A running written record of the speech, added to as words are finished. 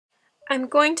I'm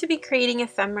going to be creating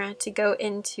ephemera to go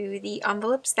into the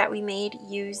envelopes that we made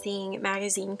using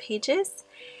magazine pages.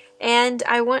 And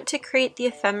I want to create the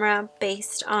ephemera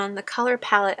based on the color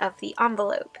palette of the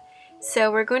envelope. So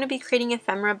we're going to be creating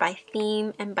ephemera by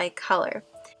theme and by color.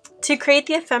 To create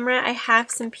the ephemera, I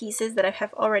have some pieces that I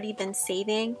have already been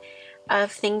saving of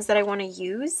things that I want to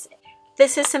use.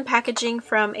 This is some packaging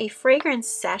from a fragrance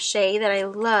sachet that I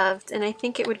loved, and I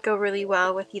think it would go really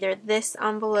well with either this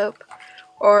envelope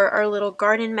or our little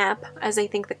garden map, as I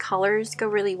think the colors go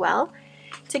really well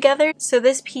together. So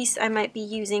this piece I might be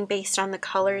using based on the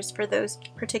colors for those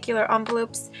particular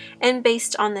envelopes and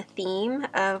based on the theme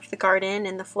of the garden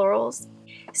and the florals.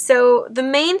 So the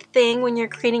main thing when you're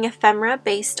creating ephemera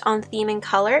based on theme and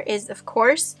color is, of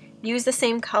course, use the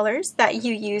same colors that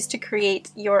you use to create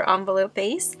your envelope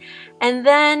base, and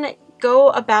then go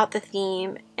about the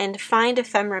theme and find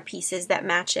ephemera pieces that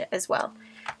match it as well.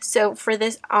 So for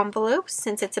this envelope,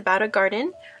 since it's about a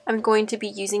garden, I'm going to be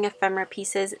using ephemera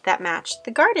pieces that match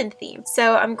the garden theme.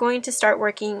 So I'm going to start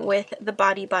working with the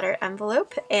Body Butter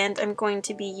envelope, and I'm going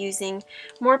to be using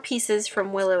more pieces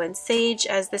from Willow and Sage,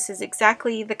 as this is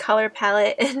exactly the color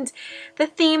palette and the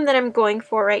theme that I'm going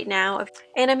for right now.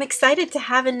 And I'm excited to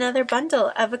have another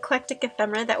bundle of eclectic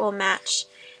ephemera that will match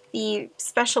the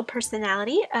special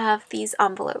personality of these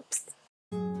envelopes.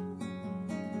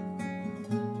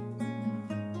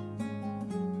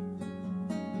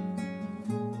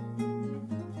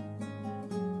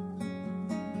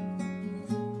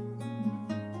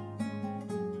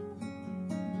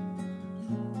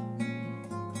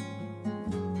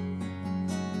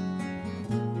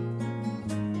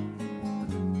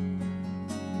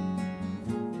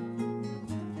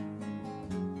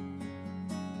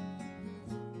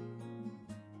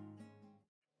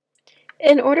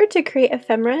 In order to create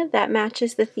ephemera that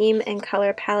matches the theme and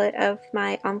color palette of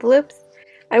my envelopes,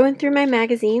 I went through my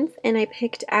magazines and I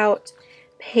picked out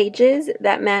pages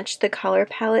that match the color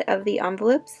palette of the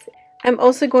envelopes. I'm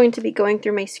also going to be going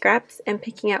through my scraps and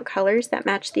picking out colors that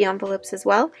match the envelopes as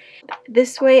well.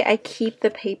 This way I keep the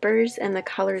papers and the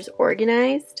colors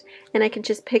organized, and I can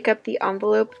just pick up the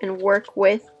envelope and work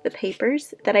with the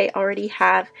papers that I already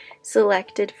have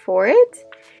selected for it.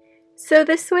 So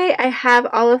this way I have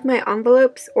all of my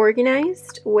envelopes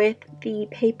organized with the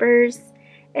papers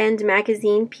and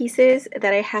magazine pieces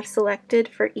that I have selected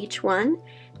for each one.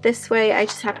 This way I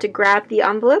just have to grab the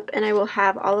envelope and I will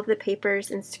have all of the papers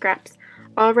and scraps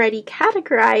already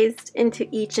categorized into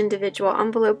each individual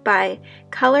envelope by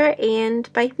color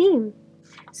and by theme.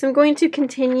 So I'm going to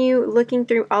continue looking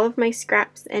through all of my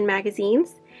scraps and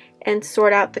magazines and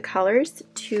sort out the colors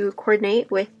to coordinate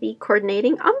with the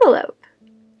coordinating envelope.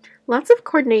 Lots of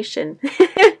coordination,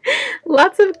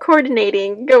 lots of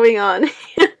coordinating going on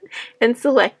and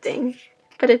selecting,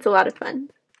 but it's a lot of fun.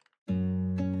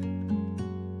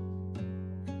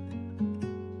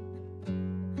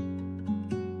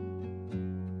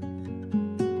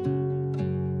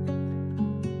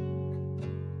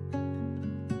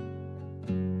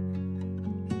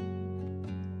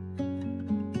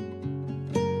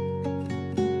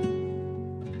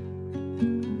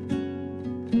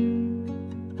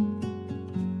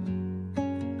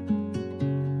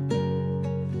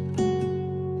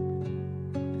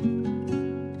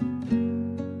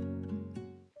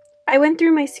 I went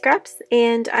through my scraps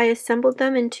and I assembled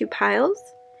them into piles.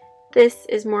 This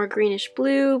is more greenish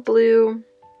blue, blue,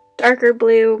 darker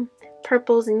blue,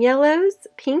 purples and yellows,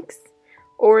 pinks,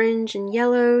 orange and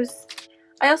yellows.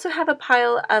 I also have a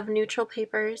pile of neutral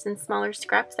papers and smaller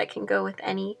scraps that can go with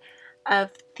any of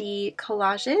the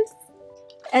collages.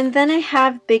 And then I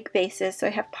have big bases, so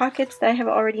I have pockets that I have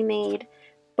already made,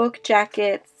 book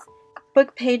jackets,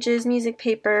 book pages, music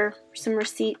paper, some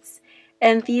receipts.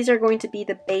 And these are going to be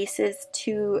the bases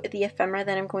to the ephemera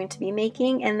that I'm going to be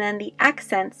making, and then the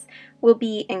accents will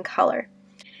be in color.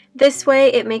 This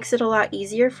way it makes it a lot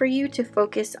easier for you to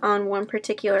focus on one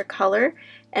particular color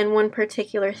and one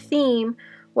particular theme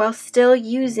while still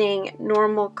using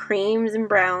normal creams and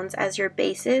browns as your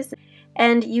bases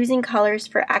and using colors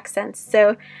for accents.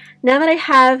 So now that I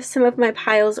have some of my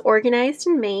piles organized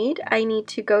and made, I need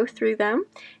to go through them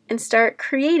and start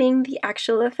creating the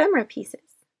actual ephemera pieces.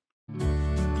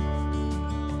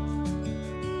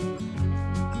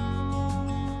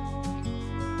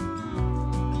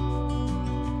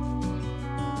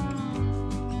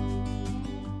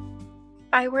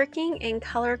 By working in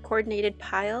color-coordinated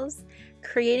piles,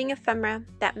 creating ephemera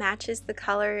that matches the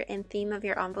color and theme of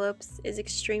your envelopes is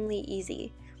extremely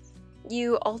easy.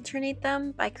 You alternate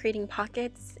them by creating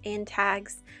pockets and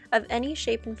tags of any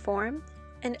shape and form,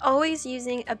 and always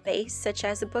using a base such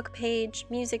as a book page,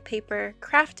 music paper,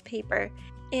 craft paper,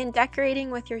 and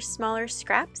decorating with your smaller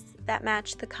scraps that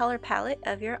match the color palette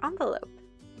of your envelope.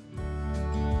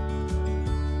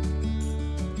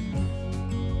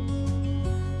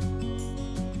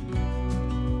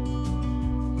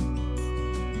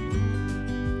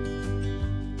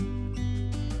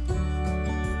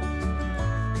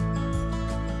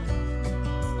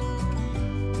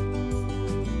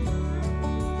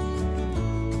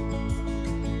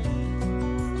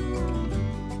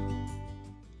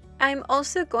 I'm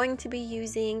also going to be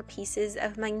using pieces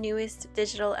of my newest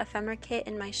digital ephemera kit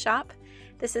in my shop.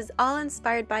 This is all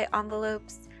inspired by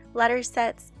envelopes, letter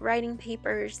sets, writing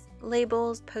papers,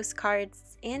 labels,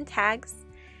 postcards, and tags.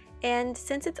 And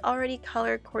since it's already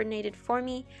color coordinated for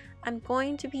me, I'm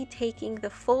going to be taking the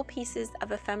full pieces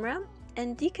of ephemera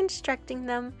and deconstructing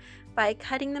them by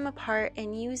cutting them apart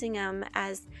and using them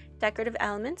as decorative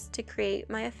elements to create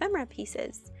my ephemera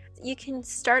pieces. You can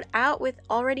start out with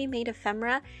already made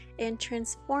ephemera and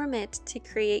transform it to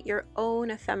create your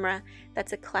own ephemera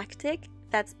that's eclectic,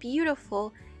 that's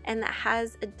beautiful, and that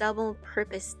has a double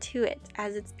purpose to it,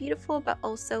 as it's beautiful but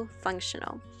also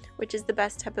functional, which is the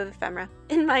best type of ephemera,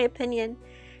 in my opinion.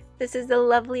 This is a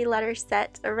lovely letter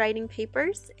set of writing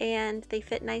papers, and they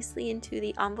fit nicely into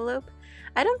the envelope.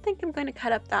 I don't think I'm going to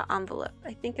cut up that envelope.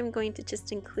 I think I'm going to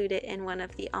just include it in one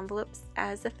of the envelopes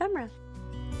as ephemera.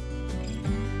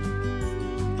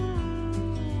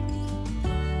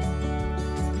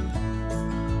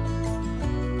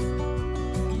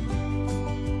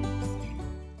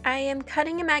 I am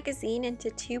cutting a magazine into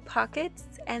 2 pockets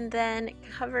and then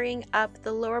covering up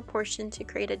the lower portion to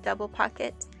create a double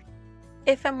pocket.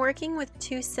 If I'm working with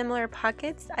 2 similar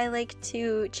pockets, I like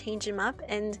to change them up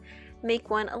and make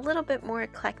one a little bit more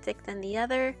eclectic than the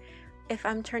other. If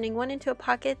I'm turning one into a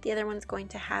pocket, the other one's going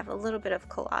to have a little bit of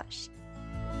collage.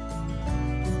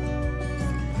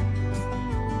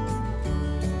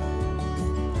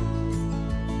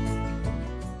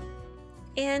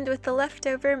 And with the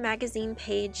leftover magazine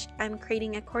page, I'm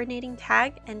creating a coordinating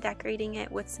tag and decorating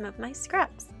it with some of my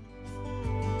scraps.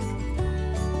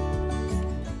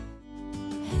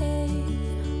 Hey,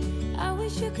 I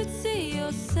wish you could see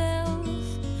yourself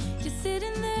just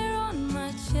sitting there on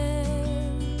my chair.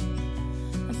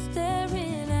 I'm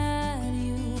staring at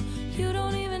you, you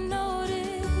don't even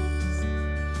notice.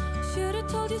 Should have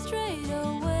told you straight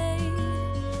away,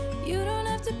 you don't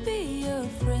have to be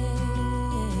afraid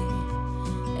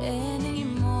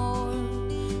anymore.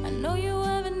 I know you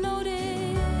haven't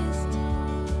noticed.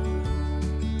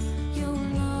 You'll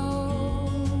know,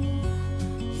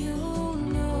 you'll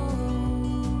know.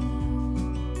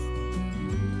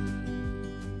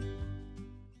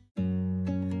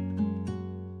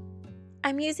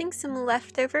 I'm using some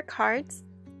leftover cards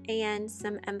and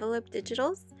some envelope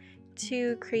digitals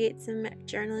to create some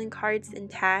journaling cards and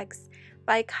tags.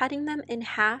 By cutting them in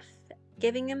half,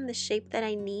 giving them the shape that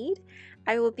I need,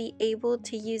 I will be able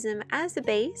to use them as a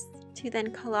base to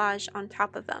then collage on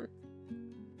top of them.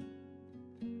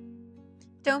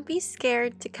 Don't be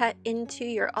scared to cut into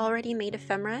your already made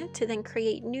ephemera to then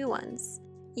create new ones.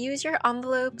 Use your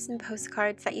envelopes and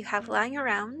postcards that you have lying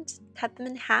around, cut them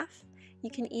in half.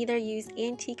 You can either use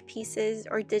antique pieces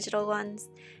or digital ones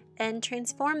and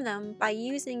transform them by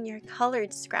using your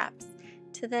colored scraps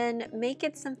to then make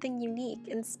it something unique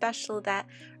and special that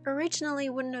originally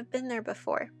wouldn't have been there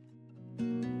before.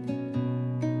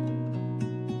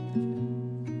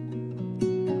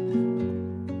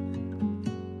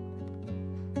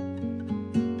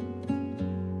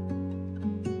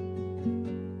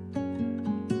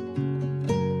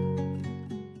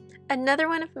 Another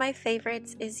one of my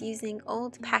favorites is using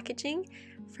old packaging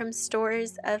from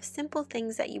stores of simple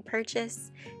things that you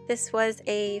purchase. This was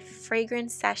a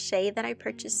fragrance sachet that I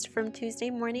purchased from Tuesday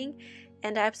Morning,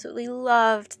 and I absolutely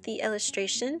loved the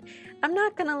illustration. I'm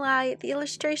not gonna lie, the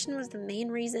illustration was the main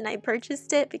reason I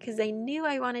purchased it, because I knew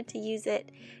I wanted to use it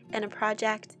in a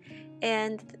project,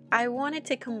 and I wanted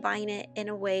to combine it in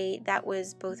a way that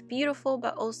was both beautiful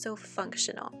but also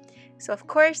functional. So of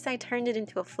course I turned it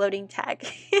into a floating tag.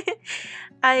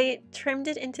 I trimmed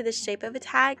it into the shape of a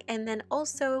tag and then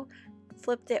also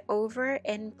flipped it over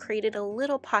and created a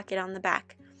little pocket on the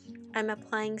back. I'm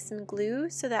applying some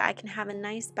glue so that I can have a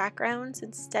nice background. So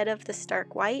instead of the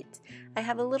stark white, I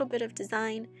have a little bit of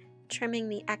design, trimming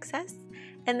the excess.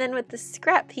 And then with the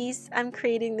scrap piece, I'm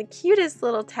creating the cutest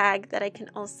little tag that I can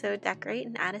also decorate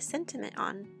and add a sentiment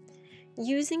on.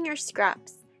 Using your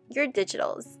scraps, your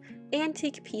digitals,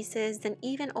 antique pieces, and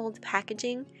even old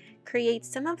packaging creates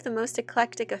some of the most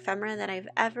eclectic ephemera that I've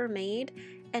ever made,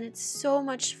 and it's so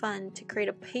much fun to create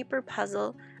a paper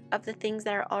puzzle of the things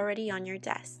that are already on your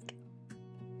desk.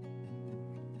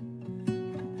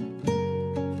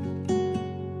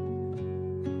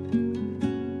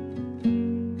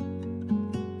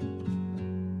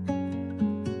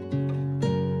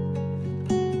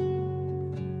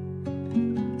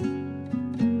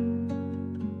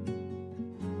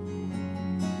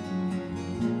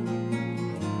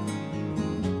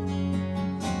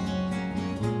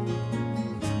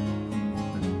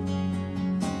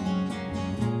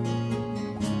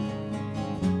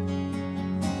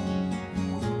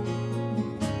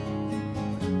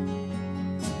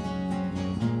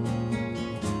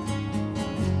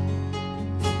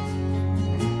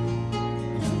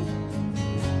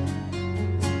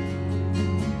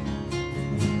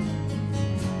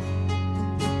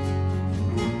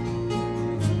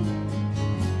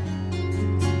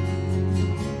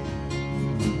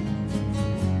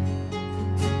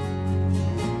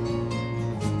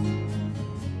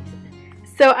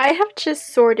 So I have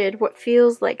just sorted what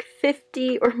feels like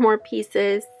 50 or more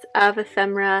pieces of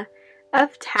ephemera,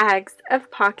 of tags, of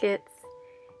pockets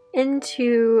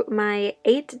into my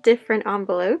 8 different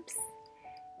envelopes.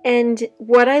 And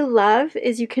what I love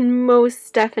is you can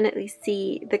most definitely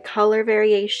see the color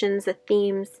variations, the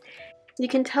themes. You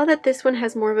can tell that this one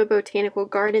has more of a botanical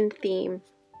garden theme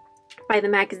by the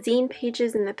magazine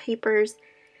pages and the papers.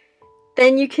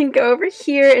 Then you can go over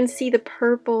here and see the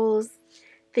purples,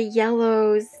 the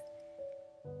yellows.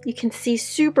 You can see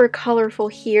super colorful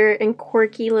here and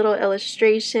quirky little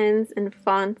illustrations and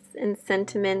fonts and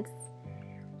sentiments.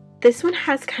 This one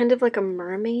has kind of like a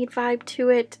mermaid vibe to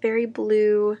it, very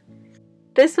blue.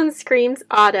 This one screams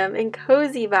autumn and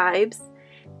cozy vibes.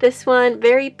 This one,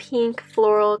 very pink,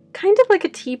 floral, kind of like a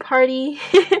tea party.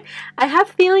 I have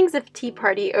feelings of tea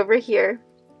party over here.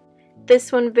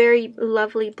 This one, very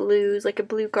lovely blues, like a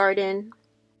blue garden.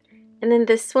 And then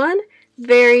this one,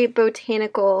 very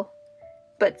botanical,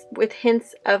 but with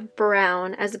hints of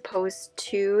brown as opposed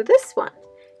to this one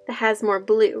that has more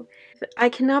blue. I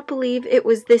cannot believe it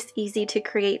was this easy to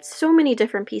create so many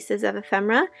different pieces of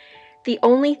ephemera. The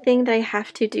only thing that I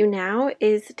have to do now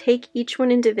is take each one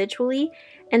individually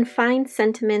and find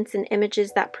sentiments and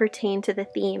images that pertain to the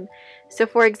theme. So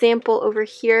for example, over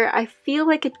here, I feel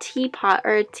like a teapot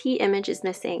or a tea image is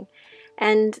missing.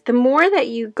 And the more that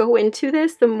you go into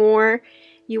this, the more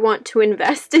you want to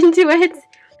invest into it.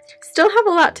 Still have a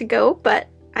lot to go, but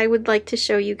I would like to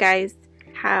show you guys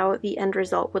how the end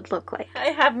result would look like. I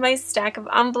have my stack of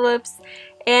envelopes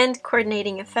and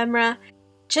coordinating ephemera.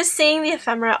 Just seeing the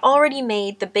ephemera already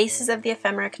made, the bases of the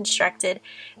ephemera constructed,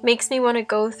 makes me want to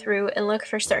go through and look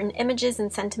for certain images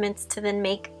and sentiments to then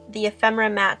make the ephemera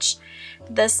match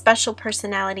the special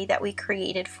personality that we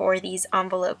created for these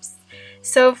envelopes.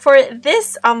 So for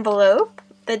this envelope,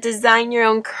 the design your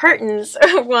own curtains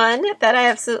one that I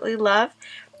absolutely love,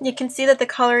 you can see that the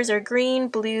colors are green,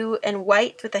 blue, and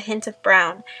white with a hint of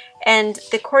brown, and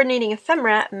the coordinating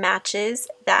ephemera matches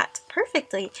that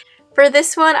perfectly. For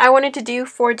this one, I wanted to do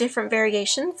 4 different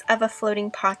variations of a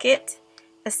floating pocket,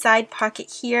 a side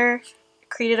pocket here,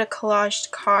 created a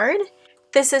collaged card.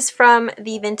 This is from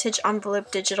the Vintage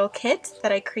Envelope Digital Kit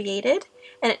that I created,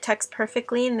 and it tucks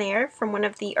perfectly in there from one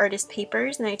of the artist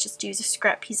papers, and I just use a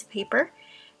scrap piece of paper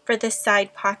for this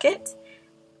side pocket.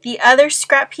 The other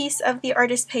scrap piece of the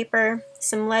artist paper,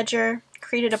 some ledger,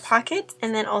 created a pocket,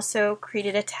 and then also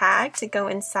created a tag to go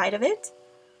inside of it.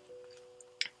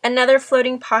 Another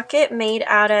floating pocket made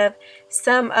out of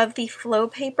some of the flow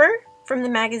paper from the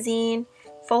magazine,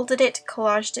 folded it,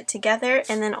 collaged it together,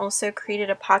 and then also created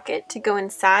a pocket to go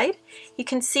inside. You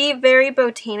can see very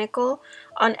botanical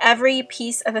on every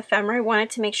piece of ephemera. I wanted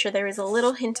to make sure there was a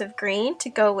little hint of green to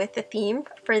go with the theme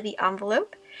for the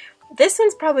envelope. This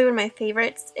one's probably one of my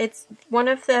favorites. It's one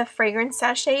of the fragrance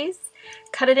sachets.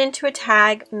 Cut it into a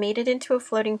tag, made it into a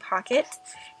floating pocket.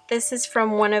 This is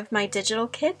from one of my digital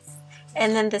kits.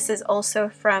 And then this is also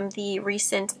from the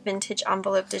recent Vintage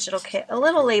Envelope Digital Kit, a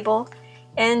little label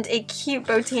and a cute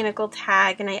botanical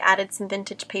tag, and I added some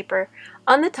vintage paper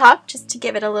on the top just to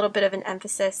give it a little bit of an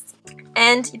emphasis.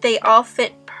 And they all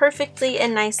fit perfectly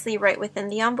and nicely right within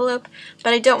the envelope,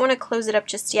 but I don't want to close it up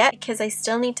just yet because I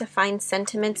still need to find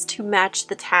sentiments to match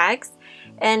the tags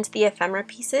and the ephemera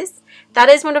pieces. That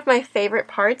is one of my favorite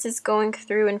parts, is going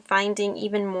through and finding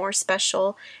even more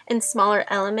special and smaller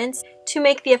elements to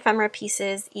make the ephemera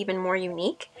pieces even more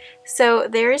unique. So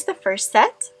there is the first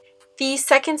set. The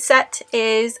second set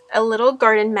is a little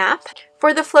garden map.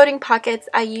 For the floating pockets,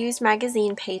 I used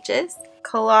magazine pages,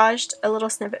 collaged a little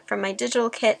snippet from my digital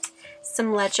kit,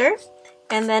 some ledger,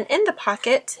 and then in the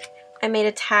pocket, I made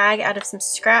a tag out of some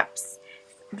scraps,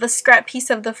 the scrap piece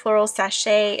of the floral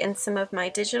sachet, and some of my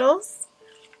digitals.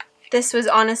 This was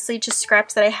honestly just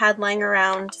scraps that I had lying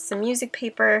around, some music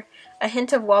paper, a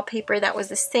hint of wallpaper that was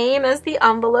the same as the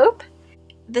envelope.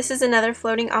 This is another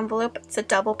floating envelope. It's a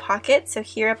double pocket, so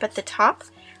here up at the top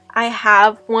I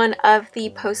have one of the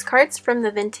postcards from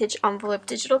the Vintage Envelope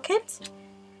Digital Kit,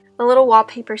 a little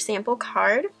wallpaper sample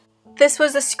card. This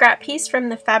was a scrap piece from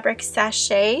the fabric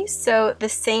sachet, so the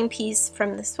same piece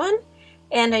from this one,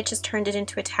 and I just turned it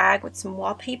into a tag with some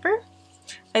wallpaper.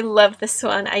 I love this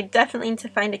one. I definitely need to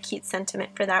find a cute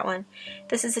sentiment for that one.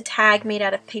 This is a tag made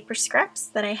out of paper scraps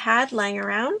that I had lying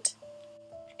around.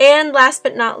 And last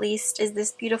but not least is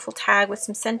this beautiful tag with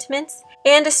some sentiments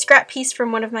and a scrap piece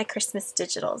from one of my Christmas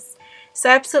digitals.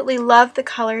 So I absolutely love the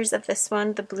colors of this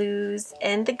one, the blues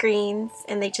and the greens,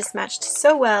 and they just matched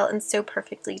so well and so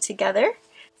perfectly together.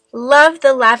 Love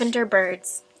the lavender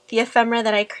birds. The ephemera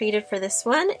that I created for this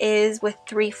one is with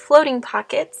 3 floating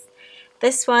pockets.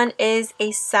 This one is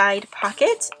a side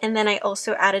pocket, and then I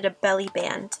also added a belly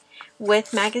band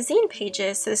with magazine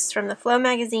pages. So this is from the Flow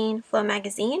magazine,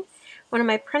 one of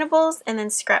my printables, and then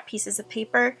scrap pieces of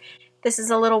paper. This is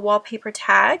a little wallpaper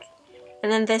tag,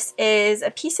 and then this is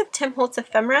a piece of Tim Holtz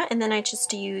ephemera, and then I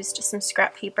just used some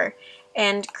scrap paper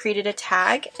and created a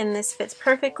tag, and this fits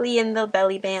perfectly in the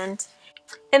belly band.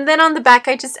 And then on the back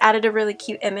I just added a really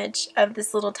cute image of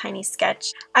this little tiny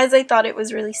sketch, as I thought it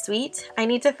was really sweet. I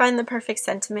need to find the perfect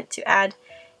sentiment to add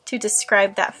to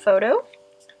describe that photo.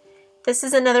 This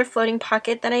is another floating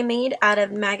pocket that I made out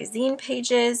of magazine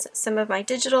pages, some of my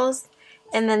digitals,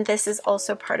 and then this is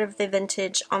also part of the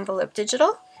vintage envelope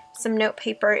digital, some note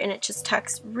paper, and it just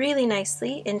tucks really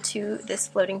nicely into this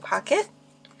floating pocket.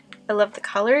 I love the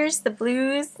colors, the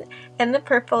blues and the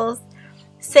purples.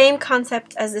 Same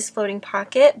concept as this floating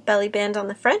pocket, belly band on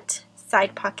the front,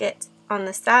 side pocket on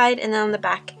the side, and then on the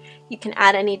back you can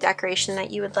add any decoration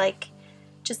that you would like.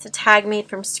 Just a tag made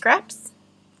from scraps.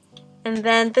 And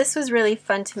then this was really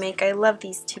fun to make. I love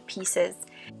these two pieces.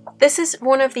 This is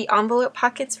one of the envelope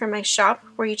pockets from my shop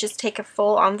where you just take a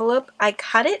full envelope. I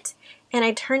cut it and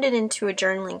I turned it into a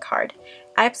journaling card.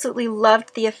 I absolutely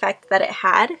loved the effect that it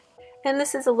had. And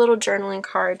this is a little journaling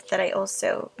card that I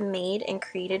also made and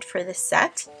created for this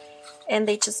set. And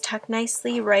they just tuck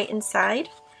nicely right inside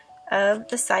of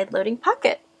the side loading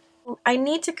pocket. I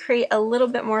need to create a little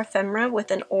bit more ephemera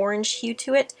with an orange hue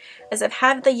to it, as I've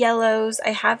had the yellows,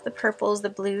 I have the purples, the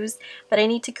blues, but I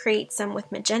need to create some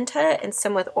with magenta and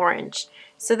some with orange.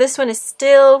 So this one is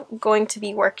still going to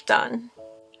be worked on.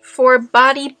 For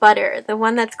Body Butter, the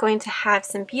one that's going to have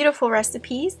some beautiful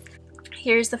recipes,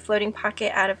 here's the floating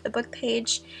pocket out of the book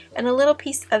page and a little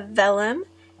piece of vellum,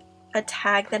 a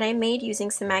tag that I made using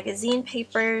some magazine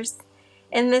papers.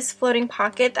 In this floating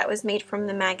pocket that was made from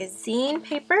the magazine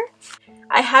paper,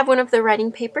 I have one of the writing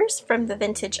papers from the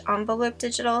vintage envelope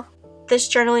digital. This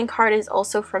journaling card is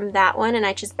also from that one, and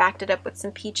I just backed it up with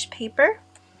some peach paper.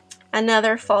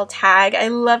 Another fall tag. I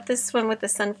love this one with the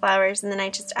sunflowers, and then I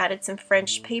just added some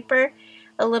French paper,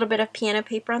 a little bit of piano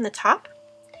paper on the top.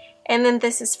 And then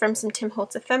this is from some Tim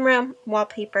Holtz ephemera,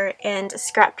 wallpaper, and a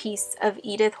scrap piece of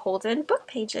Edith Holden book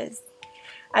pages.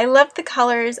 I loved the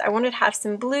colors. I wanted to have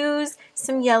some blues,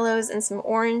 some yellows, and some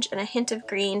orange, and a hint of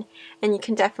green, and you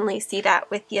can definitely see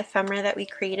that with the ephemera that we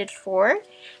created for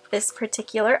this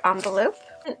particular envelope.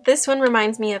 This one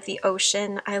reminds me of the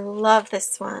ocean. I love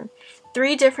this one.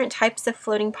 3 different types of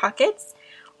floating pockets.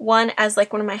 One as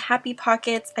like one of my happy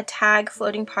pockets, a tag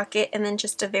floating pocket, and then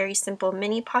just a very simple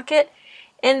mini pocket.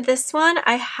 In this one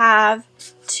I have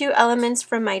 2 elements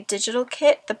from my digital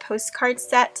kit, the postcard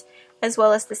set, as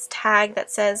well as this tag that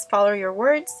says follow your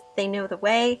words, they know the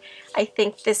way. I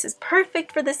think this is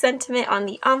perfect for the sentiment on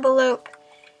the envelope,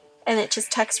 and it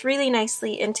just tucks really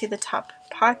nicely into the top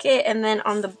pocket. And then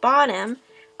on the bottom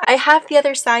I have the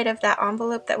other side of that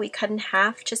envelope that we cut in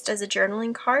half just as a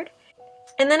journaling card.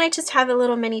 And then I just have a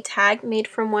little mini tag made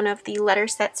from one of the letter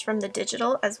sets from the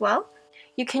digital as well.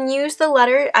 You can use the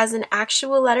letter as an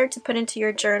actual letter to put into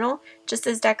your journal just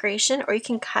as decoration, or you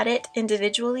can cut it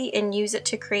individually and use it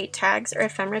to create tags or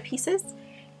ephemera pieces.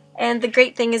 And the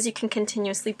great thing is you can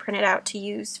continuously print it out to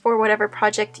use for whatever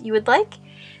project you would like.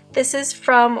 This is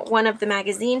from one of the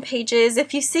magazine pages.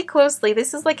 If you see closely,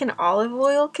 this is like an olive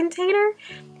oil container,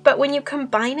 but when you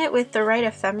combine it with the right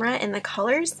ephemera and the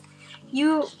colors,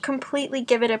 you completely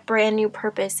give it a brand new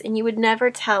purpose, and you would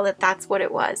never tell that that's what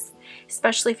it was.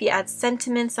 Especially if you add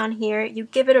sentiments on here, you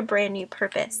give it a brand new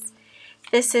purpose.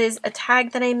 This is a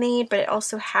tag that I made, but it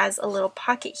also has a little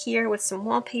pocket here with some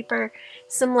wallpaper,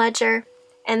 some ledger,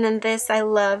 and then this, I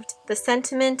loved the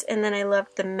sentiment, and then I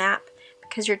loved the map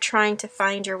because you're trying to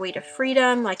find your way to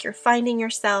freedom, like you're finding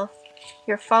yourself,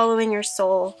 you're following your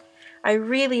soul. I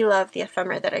really love the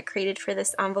ephemera that I created for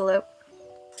this envelope.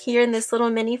 Here in this little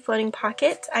mini floating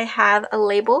pocket, I have a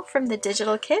label from the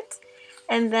digital kit,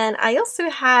 and then I also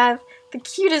have the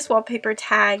cutest wallpaper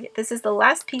tag. This is the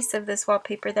last piece of this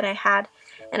wallpaper that I had,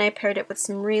 and I paired it with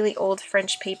some really old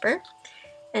French paper,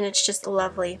 and it's just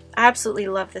lovely. I absolutely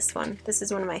love this one. This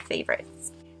is one of my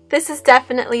favorites. This is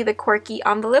definitely the quirky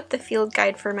envelope, the field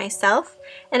guide for myself,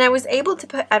 and I was able to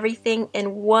put everything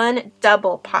in one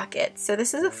double pocket. So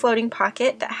this is a floating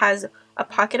pocket that has a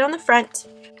pocket on the front,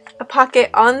 a pocket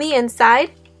on the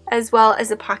inside, as well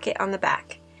as a pocket on the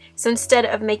back. So instead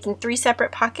of making 3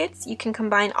 separate pockets, you can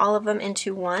combine all of them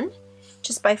into one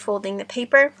just by folding the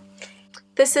paper.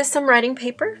 This is some writing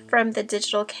paper from the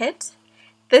digital kit.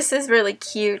 This is really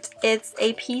cute. It's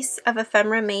a piece of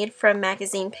ephemera made from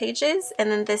magazine pages,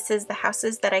 and then this is the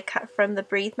houses that I cut from the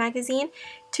Breathe magazine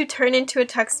to turn into a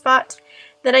tuck spot.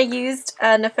 Then I used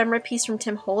an ephemera piece from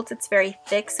Tim Holtz. It's very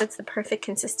thick, so it's the perfect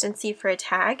consistency for a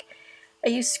tag. I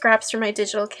used scraps from my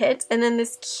digital kit, and then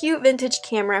this cute vintage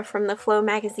camera from the Flow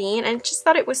magazine. I just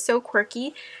thought it was so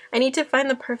quirky. I need to find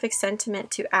the perfect sentiment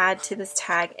to add to this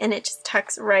tag, and it just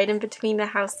tucks right in between the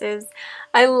houses.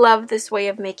 I love this way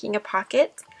of making a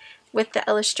pocket with the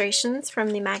illustrations from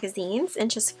the magazines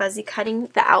and just fuzzy cutting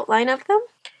the outline of them.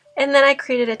 And then I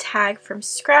created a tag from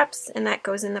scraps, and that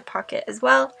goes in the pocket as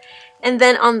well. And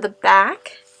then on the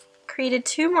back, created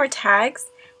 2 more tags.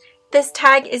 This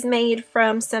tag is made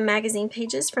from some magazine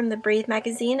pages from the Breathe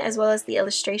magazine, as well as the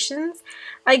illustrations.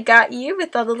 I got you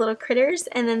with all the little critters,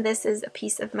 and then this is a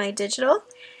piece of my digital.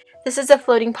 This is a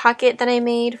floating pocket that I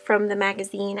made from the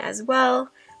magazine as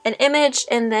well. An image,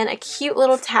 and then a cute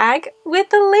little tag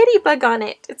with a ladybug on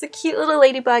it. It's a cute little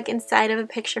ladybug inside of a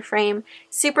picture frame.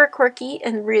 Super quirky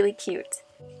and really cute.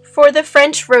 For the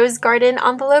French Rose Garden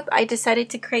envelope, I decided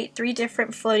to create 3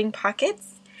 different floating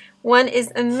pockets. One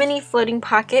is a mini floating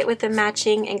pocket with a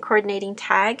matching and coordinating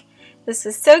tag. This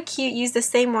is so cute. Use the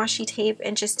same washi tape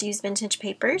and just use vintage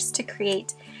papers to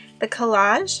create the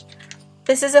collage.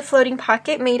 This is a floating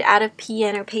pocket made out of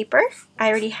piano paper. I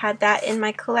already had that in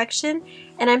my collection,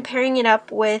 and I'm pairing it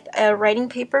up with a writing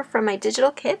paper from my digital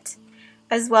kit,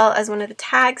 as well as one of the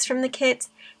tags from the kit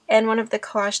and one of the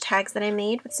collage tags that I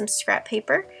made with some scrap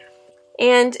paper.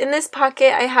 And in this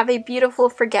pocket I have a beautiful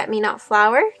forget-me-not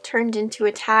flower turned into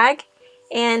a tag,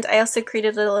 and I also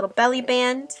created a little belly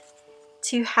band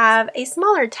to have a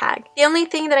smaller tag. The only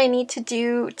thing that I need to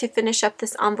do to finish up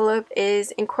this envelope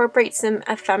is incorporate some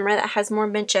ephemera that has more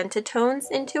magenta tones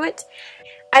into it,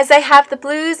 as I have the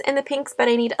blues and the pinks, but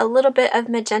I need a little bit of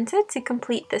magenta to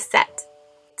complete the set.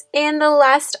 And the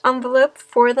last envelope,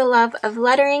 for the love of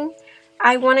lettering,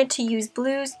 I wanted to use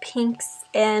blues, pinks,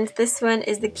 and this one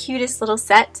is the cutest little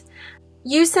set.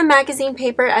 Use some magazine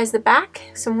paper as the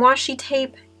back, some washi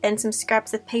tape, and some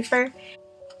scraps of paper.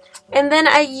 And then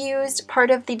I used part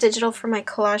of the digital from my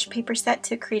collage paper set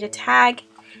to create a tag.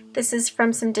 This is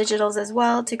from some digitals as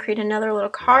well to create another little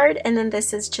card, and then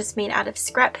this is just made out of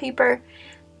scrap paper.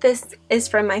 This is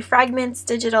from my fragments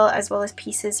digital, as well as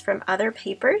pieces from other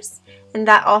papers, and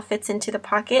that all fits into the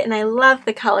pocket, and I love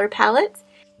the color palette.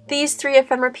 These 3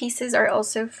 ephemera pieces are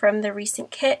also from the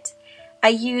recent kit. I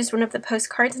used one of the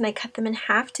postcards and I cut them in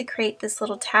half to create this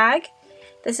little tag.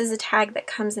 This is a tag that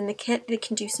comes in the kit that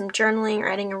can do some journaling or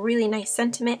adding a really nice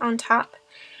sentiment on top.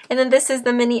 And then this is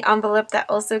the mini envelope that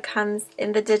also comes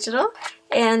in the digital,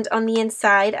 and on the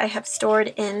inside I have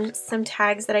stored in some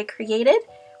tags that I created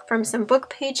from some book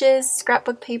pages,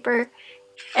 scrapbook paper.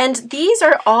 And these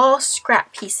are all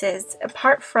scrap pieces,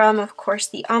 apart from, of course,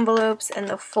 the envelopes and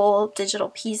the full digital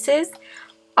pieces.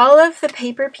 All of the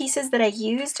paper pieces that I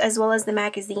used, as well as the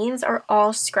magazines, are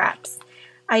all scraps.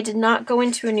 I did not go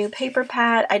into a new paper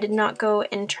pad. I did not go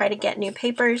and try to get new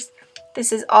papers.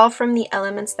 This is all from the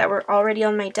elements that were already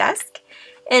on my desk,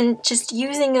 and just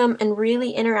using them in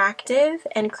really interactive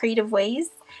and creative ways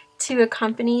to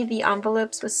accompany the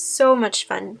envelopes was so much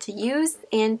fun to use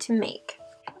and to make.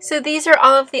 So these are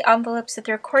all of the envelopes with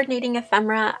their coordinating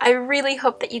ephemera. I really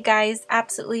hope that you guys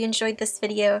absolutely enjoyed this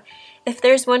video. If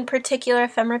there's one particular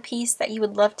ephemera piece that you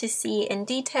would love to see in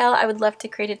detail, I would love to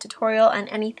create a tutorial on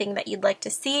anything that you'd like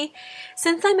to see.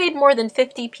 Since I made more than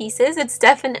 50 pieces, it's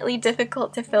definitely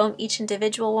difficult to film each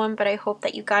individual one, but I hope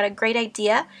that you got a great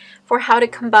idea for how to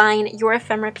combine your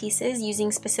ephemera pieces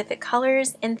using specific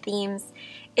colors and themes.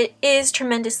 It is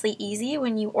tremendously easy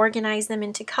when you organize them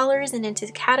into colors and into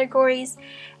categories,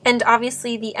 and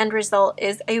obviously the end result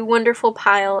is a wonderful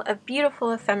pile of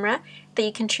beautiful ephemera that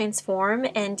you can transform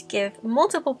and give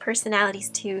multiple personalities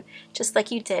to, just like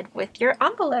you did with your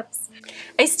envelopes.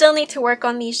 I still need to work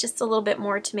on these just a little bit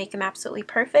more to make them absolutely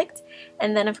perfect,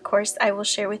 and then of course I will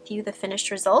share with you the finished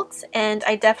results, and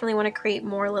I definitely want to create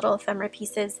more little ephemera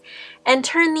pieces and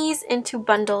turn these into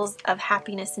bundles of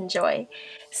happiness and joy.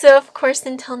 So of course,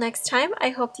 until next time, I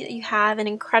hope that you have an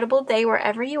incredible day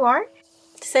wherever you are.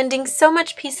 Sending so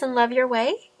much peace and love your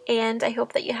way, and I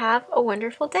hope that you have a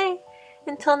wonderful day.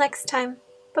 Until next time,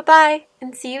 bye-bye,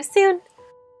 and see you soon!